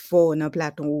effort dans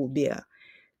Platon Robert.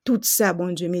 Tout ça,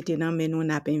 bon Dieu, mette nan men nous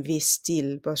n'a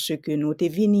investil parce que nous te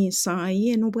vini sans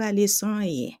rien, nous pour aller sans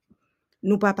rien.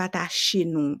 Nous pas attacher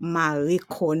nous, marrer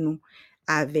nous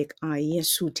avec rien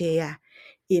sous terre.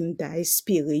 Et m'ta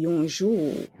espérer un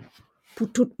jour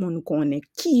pour tout le monde connaît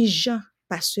qui Jean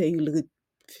pasteur Ulrich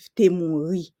te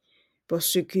mouri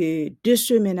parce que 2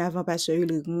 semaines avant pasteur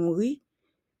Ulrich mouri,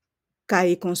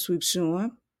 cahier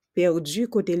construction perdu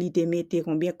côté li te mette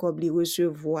combien cob li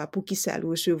recevoir pour qui ça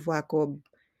recevoir cob.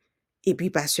 Et puis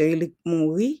pasteur Ulrich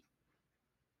mouri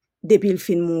depuis le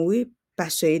fin mouri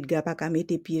pasteur Edgar pas ka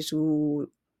mette pied sur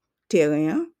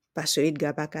terrain pasteur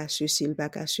Edgar pas ka ceci pas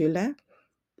ka cela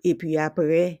et puis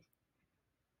après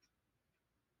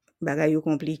bagay yo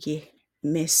compliqué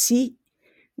mais si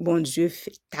bon Dieu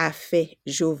t'a fait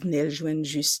Jovenel joindre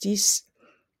justice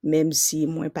même si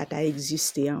moi pas t'a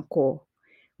existé encore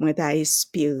moi t'a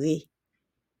espéré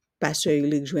pasteur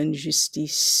Ulrich joindre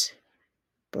justice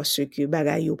parce que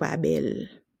bagay yo pas belle.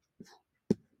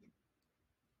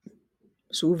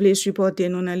 Si vous voulez supporter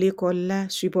nous dans l'école là,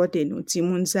 supportez nous. Ti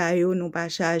moun sa yo, nous pas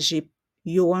charger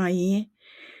yo rien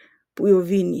pour yo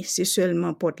venir. C'est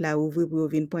seulement porte la ouvrir pour yo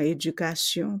venir pour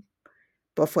éducation,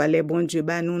 Parfois, les bon Dieu,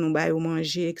 nous ba yo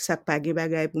manger, ça pas gen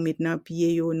bagay pour mettre dans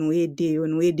pied yo, nous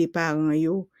aider parents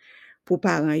yo, pour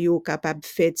parents yo capable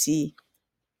faire ti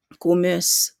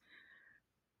commerce,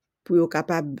 pour yo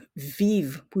capable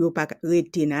vivre, pour yo pas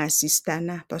rester dans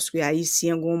assistana, parce que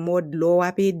haïtien gon mode l'on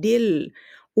a aider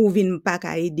ou vin pas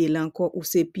ka aider encore, ou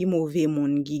c'est pi mauvais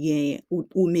monde qui gagne,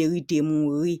 ou mérite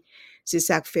mourir. C'est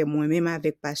ça que fait moi-même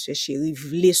avec pasteur chéri,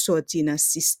 vle sortir dans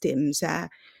système ça,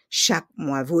 chaque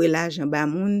mois, voye l'argent ba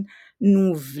moun,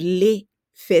 nous vle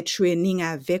faire training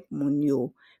avec moun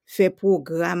yo, fait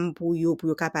programme pour yo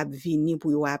capable venir,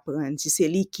 pour yo apprendre. Si c'est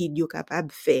liquide yo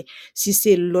capable faire, si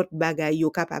c'est l'autre bagay yo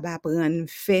capable apprendre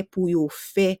fait pour yo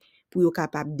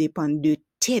capable dépendre de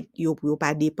tête yo, pour yo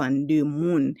pas dépendre de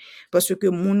moun. Parce que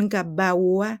moun ka ba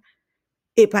ou a,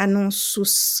 et pas non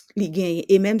source li gen,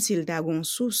 et même s'il ta gon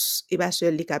source, et pas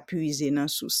seul li ka puiser dans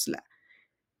source là.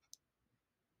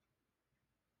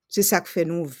 C'est ça que fait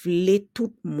nous vle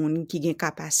tout moun qui gen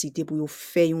capacité pour yo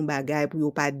faire yon bagay, pour yo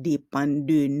pas dépendre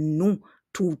de nous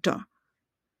tout le temps.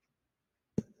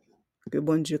 Que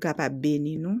bon Dieu capable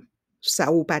bénir nous.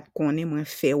 Ça ou pas connaît, moi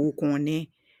fait ou connaît,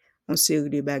 on série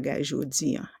de bagay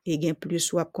jodi. Et gen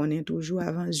plus ou connaît toujours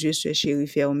avant Dieu se chéri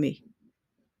fermé.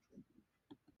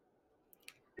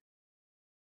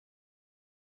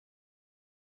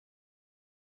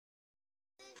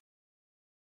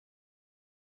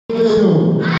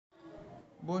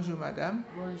 Bonjour madame.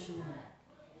 Bonjour.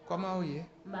 Comment vous êtes?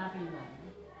 Marie.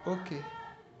 Ok.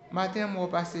 Matin, moi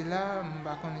passé là, je ne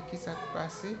connais pas qui ça qui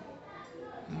passé.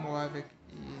 Moi avec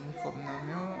uniforme dans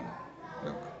main.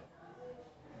 Donc,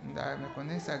 je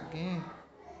connais ça gain.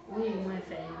 Oui, moi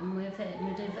j'ai acheté une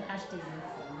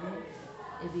uniforme.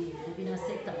 Et puis, depuis dans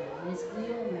septembre, je me suis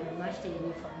inscrit, mais j'ai acheté une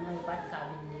uniforme, je n'ai pas de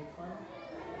cabine à l'école.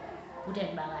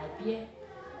 Peut-être bagaille pied.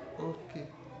 Ok.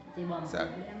 C'est bon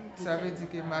problème. Ça veut dire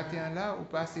que matin là, vous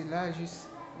passez là juste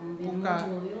pour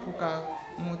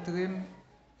montrer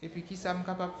et puis qui ça me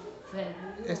capable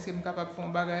est-ce que je suis capable de faire un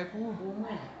bagage pour vous? Pour moi.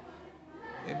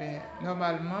 Eh bien,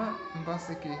 normalement, je pense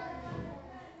que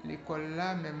l'école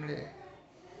là, même les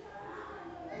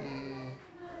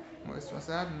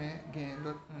responsables, mais il y a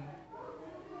l'autre monde.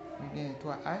 Il y a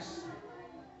 3H,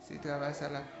 c'est travail ça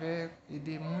la faire,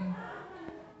 aider les gens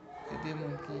qui ne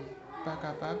sont pas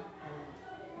capables.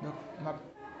 Donc,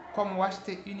 comme vous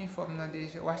achetez uniforme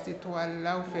déjà, vous achetez toile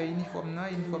là, vous faites uniforme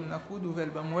dans coude, vous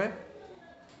faites le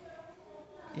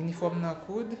uniforme dans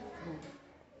coude.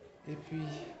 Et puis,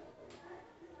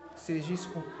 c'est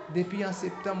juste pour. Depuis en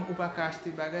septembre, vous ne pouvez pas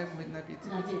acheter des bagages pour mettre dans petit.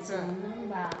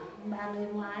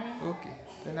 Ok.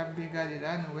 On a bien regardé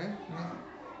là, nous, mais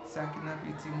ça qui est dans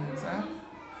petit monde ça.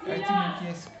 Il y a des gens qui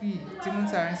inscrit. Tout le monde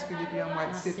s'est inscrit depuis le mois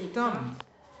de septembre.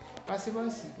 Passez pas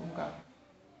ici pour me faire.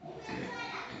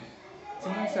 Tout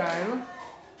le monde s'est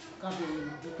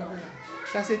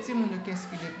ça c'est tout le monde qui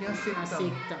inscrit depuis en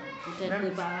septembre. Peut-être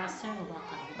préparation,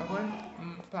 on va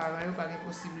parents n'ont pas de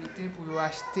possibilité pour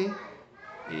acheter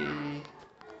et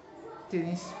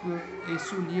tennis et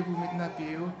souliers pour mettre dans le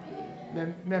pied.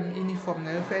 Même uniforme,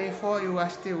 ils font effort, ils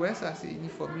acheter, ouais, ça c'est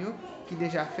uniforme qui est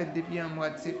déjà fait depuis le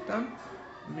mois de septembre,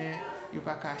 mais ils n'ont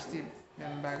pas qu'à acheter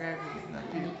même bagage pour mettre dans le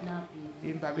pied.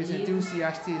 Et pas besoin de aussi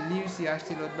acheter livre, aussi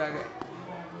acheter l'autre bagage.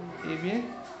 Eh bien,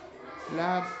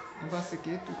 là, je pense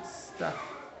que tout staff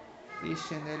et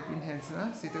Chanel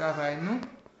Pinhens, c'est travail nous.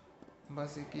 Je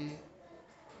pense que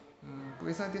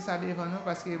présenter ça devant nous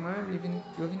parce que moi-même, je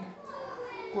viens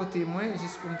côté moi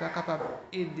juste pour être capable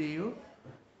d'aider eux.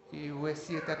 Et ouais,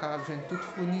 si tu es capable de joindre toute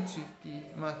fourniture qui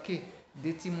manquait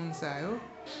des petits monde ça yo,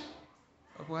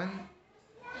 moi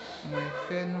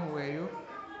faire nous ouais yo.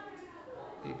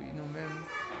 Et puis nous-mêmes,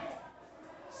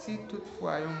 si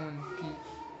toutefois il y a un monde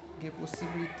qui a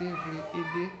possibilité de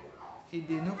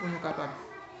aider nous pour nous capables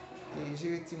de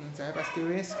gérer tout monde ça parce que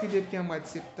inscrit depuis le mois de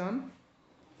septembre,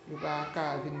 il ne va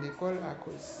pas venir à l'école à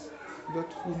cause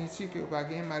d'autres fournitures que pas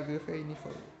gagner malgré faire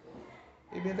uniforme.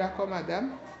 Eh bien d'accord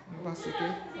madame, je pense que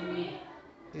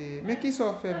mais qui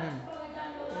sont fait même?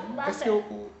 Est-ce que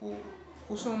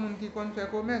vous sont gens qui comptent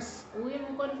faire commerce? Oui, je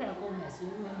compte faire commerce.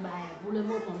 Pour le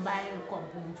moment, je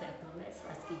compte faire commerce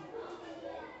parce que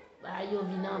je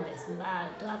vis en baisse. Je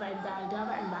travaille pas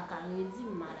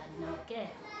carrément, malade dans le cœur.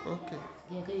 Ok.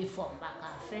 Il y a des réformes à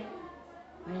faire.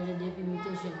 Mais depuis que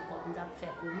je suis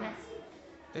faire commerce.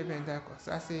 Eh bien d'accord,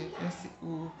 ça c'est ainsi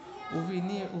vous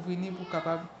venez pour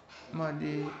capable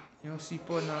demander un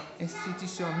support dans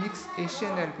l'institution mixte et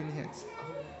Chanel Pinheads.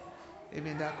 Eh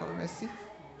bien d'accord, merci.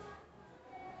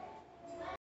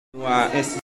 Il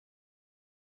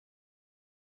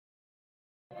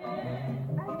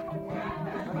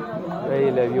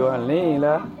est en ligne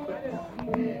là.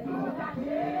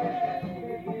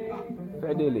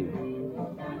 Fais 2 livres.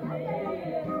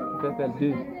 Fais faire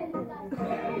 2.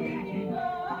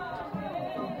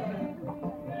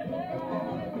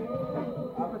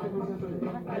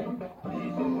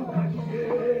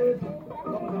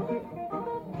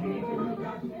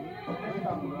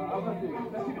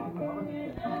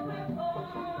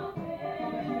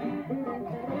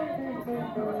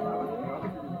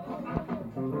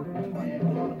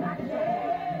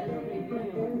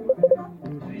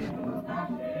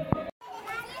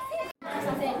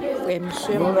 Frère,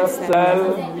 monsieur, Nous, on la salue salle,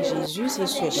 Jésus, c'est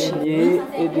ce chéri Premier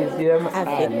et deuxième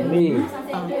avec année. nous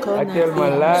encore dans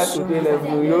Actuellement là, l'émission tout est de la les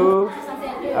bouillots.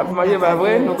 À manger, pas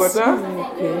vrai, nous contents?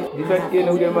 Du fait que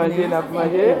nous avons mangé, nous avons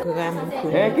mangé.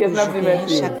 Qu'est-ce que nous dit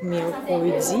merci? Chaque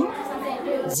mercredi,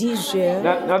 10h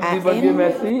Nous disons bon Dieu AM,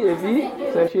 merci. Et puis,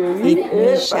 c'est et chéri puis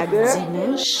et chaque pasteur.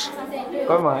 dimanche,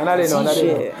 Comment? Allez, non,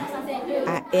 allez,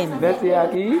 10h AM. merci à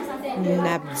qui?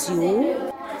 Nabdio,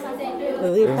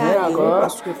 préparez-vous Encore.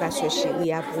 parce que Pasteur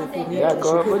Chéri a retourné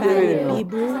D'accord, toujours faut dire préparer non.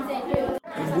 Bible,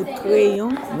 un bout de crayon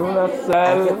Nous, la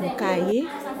salle, avec un cahier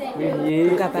premier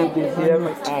pour et capable deuxième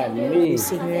prendre année. le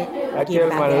Seigneur qui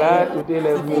Actuellement là, tout est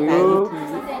les bouillots.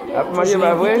 À manger,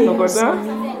 pas vrai, nous contents?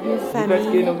 une Du fait que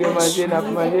famille nous avons à mangé, nous avons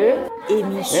suivre mangé.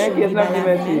 émission Qu'est-ce que nous dit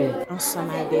merci?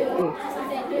 ensemble avec eux.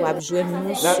 Vous joindre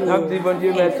nous sur Nous disons bon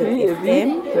Dieu merci. Et puis, FM,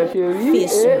 c'est chéri et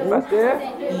Facebook, pasteur.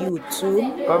 YouTube,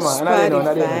 Comment? Allez, non,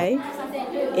 allez, Spotify,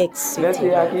 merci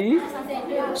etc. à qui?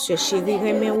 Ce chéri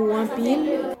remet ou en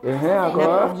pile.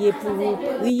 Encore.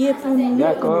 Priez pour nous,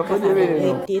 D'accord, pour faut nous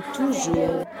dire rester toujours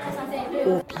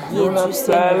au pied Nous, la du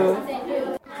Seigneur. salle,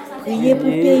 Priez pour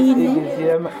premier pays et nous,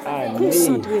 deuxième année.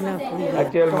 concentrez dans la prière.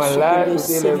 Actuellement Parce là, que le tout est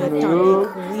Seigneur les tend bouillots.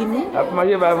 d'écrire nous, À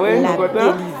manger, pas vrai, nous la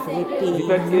contents? délivrer Du pays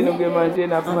fait que nous nous, avons mangé,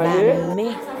 nous avons en bas mangé.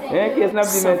 main, Qu'est-ce que nous dit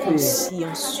sans merci?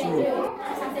 conscience sur.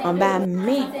 En bas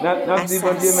main, Nous disons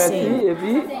bon Dieu assassin. merci. Et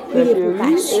puis, c'est Priez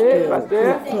pour chéri et pasteur,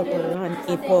 pasteur. pour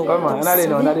comprendre Comment? l'importance Allez,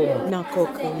 non, allez, non. dans le corps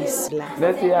Christ là.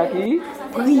 Merci à qui?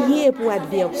 Priez pour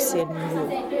adversaire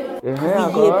nous. Priez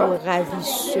Encore. pour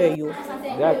ravisseur yo.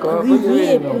 D'accord, faut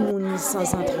Priez dire pour non. nous sans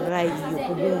entrailles yo,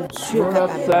 pour bon Dieu Nous, la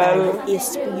capable salle, de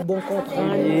esprit bon comprendre,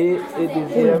 Premier et pour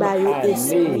deuxième le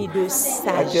esprit année.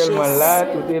 de Actuellement là,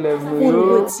 sagesse, tout est les pour nous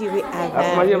bouillots. retirer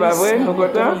À manger, pas vrai, nous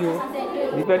contents?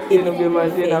 Du fait et que nous pour avons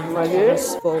mangé, nous faire avons une mangé.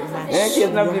 Qu'est-ce que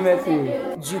transformation nous dit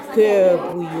merci? du cœur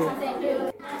pour yo.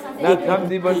 Nous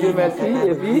disons bon Dieu merci.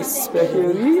 Et puis, c'est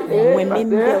chéri et Moi-même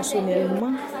pasteur.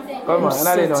 personnellement, Comment? je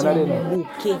Allez, non, sens allez, non.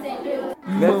 bouquet.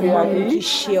 Merci à Maman qui? qui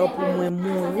cher pour moi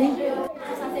mourir.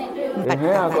 Je ne suis pas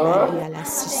capable Encore. d'aller à la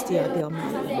cisterne.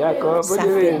 D'accord, faut Ça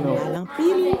dire fait non. mal en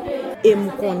pile. Et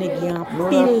je connais bien Nous,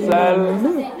 pile la salle, dans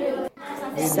nous.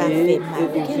 Ça premier fait et mal.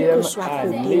 Quel que deuxième soit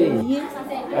côté année. lié,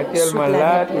 Actuellement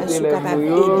là, tout est sous les capable d'aider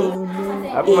bouillots. le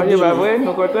À monde. manger, pas Aider. vrai,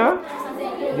 nous contents?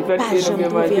 Du fait Pas que nous jamais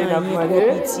avons mangé, trouver nous avons rien mangé.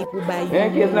 trop petit pour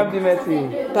bailler. Qu'est-ce que nous dit merci?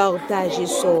 Partager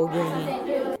ça au gagné.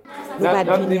 Nous ne Nous pas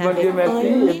disons venir bon avec Dieu merci. Et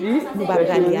rien. puis, Nous ne pas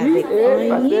c'est aller chéri avec et rien.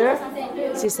 pasteur.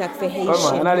 C'est ça que fait Comment?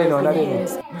 Haitian Allez, non, Love allez, in non.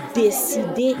 Hands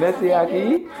décider Merci à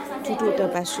qui? tout autant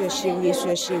pasteur chéri et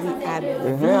soeur chéri à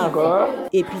vivre Encore.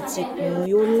 et petit nous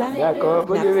yo là D'accord,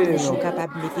 faut n'a dire toujours non.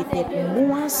 capable de mettre tête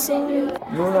nous ensemble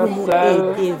Nous, pour la nous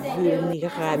salle, aider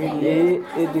vulnérables. premier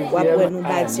et Ou après deuxième nous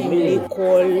bâtir année.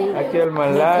 l'école, Actuellement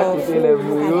dans là, le tout est les nous pas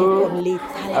bouillots. comme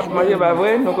l'État À manger, pas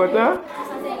vrai, nous contents?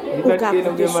 Du ou fait qu'à que nous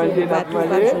compter avons sur mangé, nous nous avons bateau, pas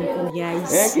mangé. besoin de combien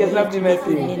Qu'est-ce ici que nous dit qui merci?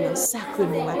 mettait dans ça que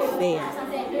nous avons fait.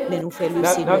 Mais nous fait le Nous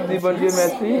Seigneur disons bon Dieu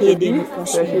confiance. merci. Et Aider nous puis,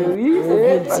 c'est construire chéri au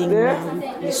et building pasteur. dans rue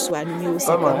Christ, numéro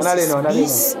Comment? Allez, 56 non, allez,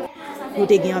 bis. Nous avons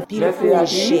gagné un pile Merci à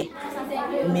projet. qui?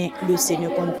 Mais le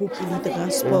Seigneur compte pour qu'il y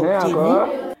transporte Encore.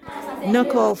 nous. Dans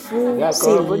Carrefour, D'accord, c'est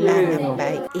faut là dire nous non. avons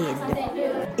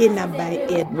aide. Et nous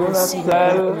avons aide Nous, la aussi dans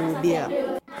salle, Robert.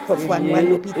 Parfois, nous à premier et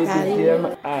l'hôpital, deuxième nous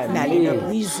allons année. dans la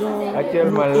prison,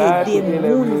 Actuellement nous là, tout aider est les les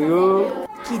gens bouillots.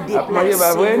 qui À manger,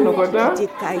 pas vrai, nous déplacent, contents? qui quittent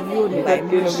Caillou, Du nous fait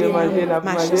que nous manger avons mangé, nous dans avons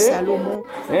le marché mangé. Salomon,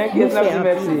 Qu'est-ce nous que nous dit faire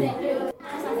merci?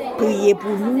 prier pour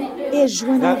nous et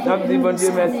joindre Nous avec disons nous bon dans Dieu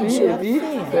sa merci. Dieu Et à puis, faire.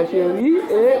 c'est chéri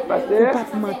et Pour pasteur.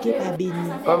 pas manquer, pas béni.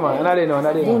 Comment? Allez, non,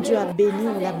 allez, Bon non. Dieu a béni,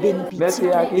 on l'a béni Merci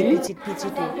petit à qui? et petit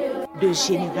de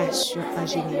génération en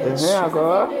génération.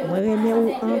 Encore. Moi remets ou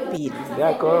en pile.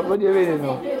 D'accord, faut dire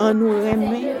non. On nous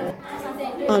remet,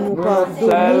 on nous Nous, la pardonne,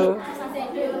 salle,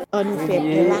 on nous fait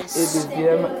premier et place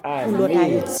deuxième pour l'autre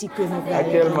année. Haïti que nous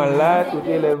Actuellement là, tout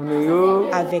est les bouillots.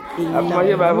 avec À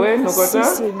manger, pas vrai, nous l'amour, contents?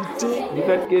 sincérité, Du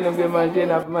fait que nous avons mangé,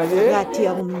 nous avons mangé.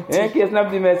 fraternité. Qu'est-ce que nous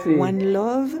dit merci? One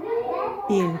love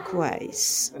in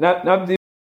Christ. Nous